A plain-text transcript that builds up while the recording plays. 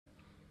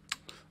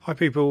Hi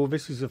people,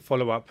 this is a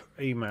follow-up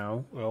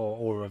email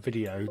or a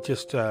video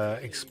just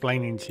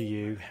explaining to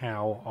you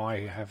how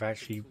I have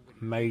actually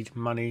made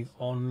money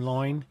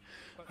online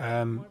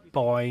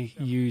by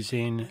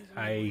using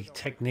a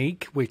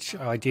technique which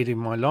I did in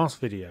my last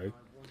video,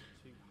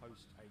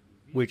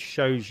 which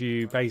shows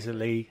you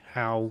basically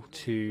how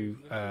to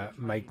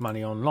make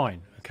money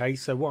online. Okay,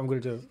 so what I'm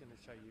going to do,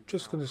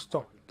 just going to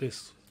stop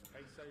this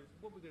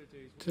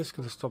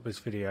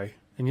video,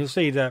 and you'll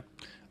see that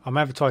I'm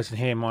advertising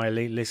here my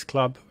Elite List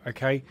Club,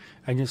 okay,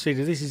 and you'll see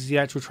that this is the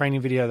actual training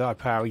video that I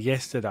put out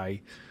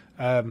yesterday.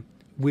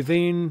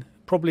 Within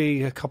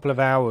probably a couple of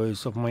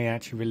hours of me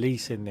actually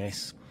releasing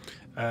this,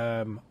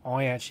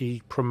 I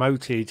actually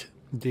promoted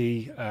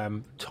the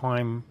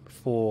time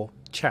for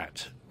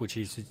chat, which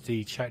is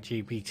the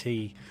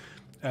ChatGPT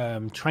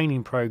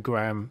training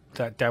program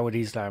that Darren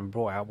Islam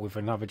brought out with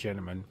another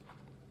gentleman,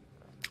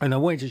 and I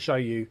wanted to show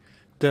you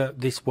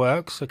that this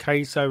works.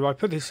 Okay, so I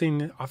put this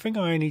in, I think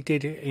I only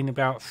did it in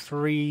about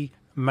 3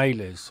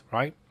 mailers,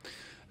 right?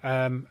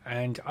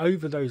 And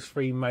over those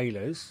 3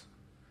 mailers,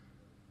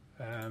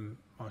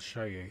 I'll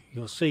show you,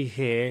 you'll see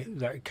here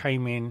that it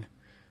came in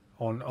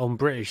on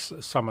British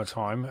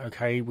summertime,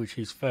 okay, which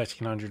is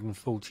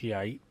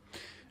 1348.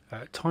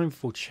 Time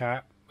for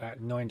chat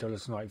at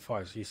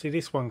 $9.95. So you see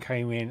this one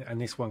came in and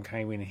this one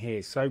came in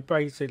here. So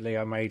basically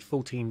I made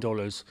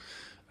 $14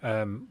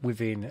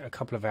 within a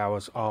couple of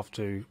hours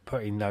after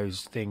putting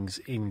those things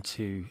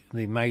into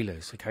the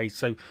mailers. Okay,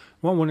 so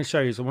what I want to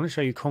show you is I want to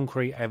show you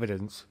concrete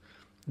evidence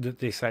that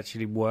this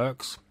actually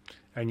works,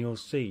 and you'll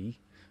see,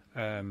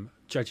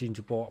 judging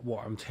to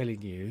what I'm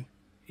telling you,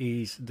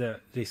 is that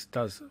this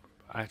does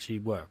actually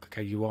work.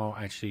 Okay, you are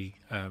actually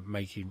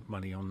making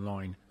money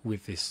online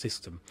with this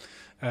system,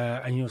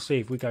 and you'll see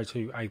if we go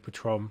to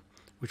Apatron,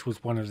 which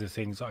was one of the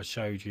things that I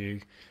showed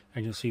you,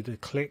 and you'll see the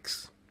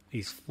clicks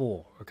is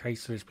 4. Okay,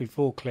 so there's been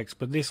 4 clicks,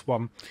 but this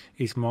one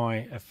is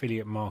my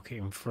affiliate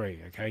marketing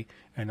free. Okay,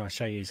 and I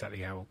show you exactly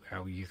how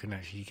you can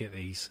actually get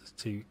these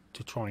to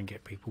try and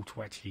get people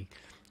to actually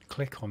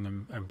click on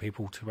them and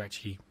people to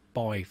actually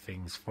buy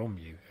things from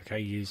you, okay,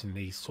 using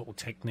these sort of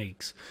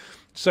techniques.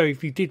 So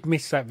if you did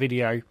miss that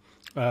video,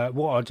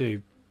 what I'll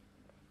do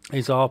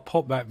is I'll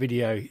pop that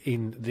video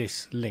in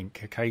this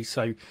link. Okay,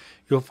 so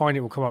you'll find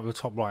it will come up in the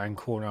top right hand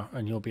corner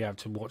and you'll be able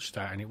to watch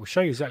that, and it will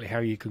show you exactly how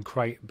you can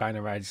create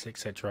banner ads,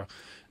 etc.,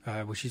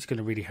 which is going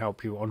to really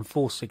help you on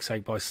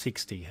 468 by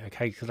 60.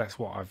 Okay, because that's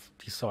what I've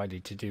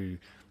decided to do.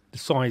 The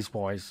size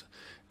wise,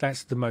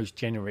 that's the most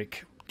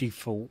generic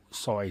default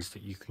size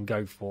that you can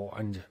go for,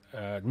 and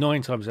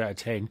 9 times out of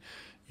 10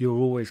 you're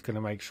always going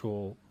to make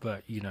sure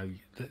that you know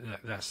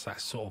that's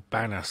that sort of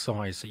banner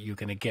size that you're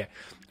going to get.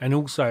 And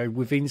also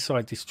with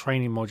inside this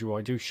training module,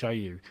 I do show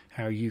you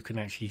how you can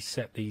actually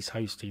set these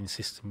hosting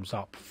systems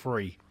up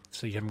free,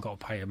 so you haven't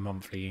got to pay a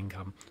monthly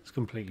income. It's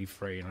completely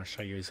free, and I'll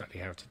show you exactly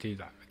how to do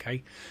that.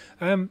 Okay,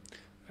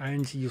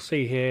 and you'll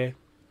see here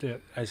that,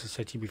 as I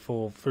said to you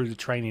before, through the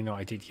training that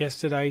I did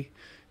yesterday,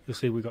 you'll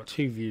see we've got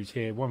 2 views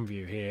here, 1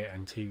 view here,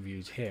 and 2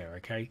 views here.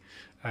 Okay,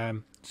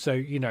 so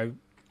you know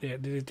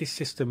this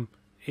system,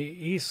 it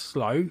is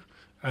slow,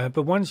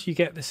 but once you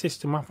get the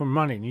system up and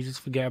running, you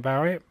just forget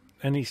about it,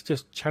 and it's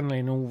just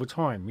channeling all the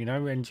time, you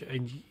know, and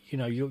you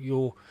know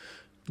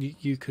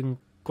you can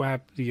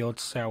grab the odd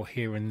sale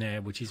here and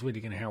there, which is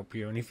really going to help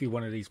you. And if you're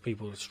one of these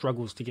people that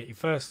struggles to get your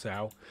first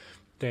sale,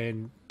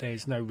 then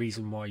there's no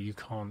reason why you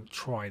can't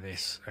try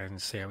this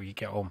and see how you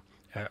get on.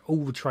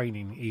 All the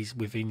training is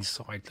within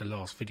inside the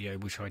last video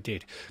which I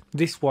did.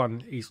 This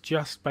one is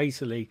just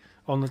basically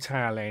on the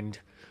tail end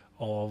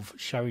of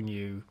showing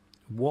you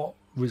what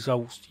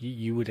results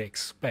you would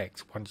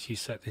expect once you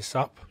set this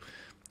up,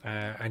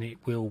 and it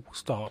will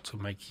start to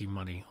make you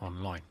money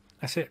online.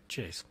 That's it.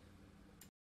 Cheers.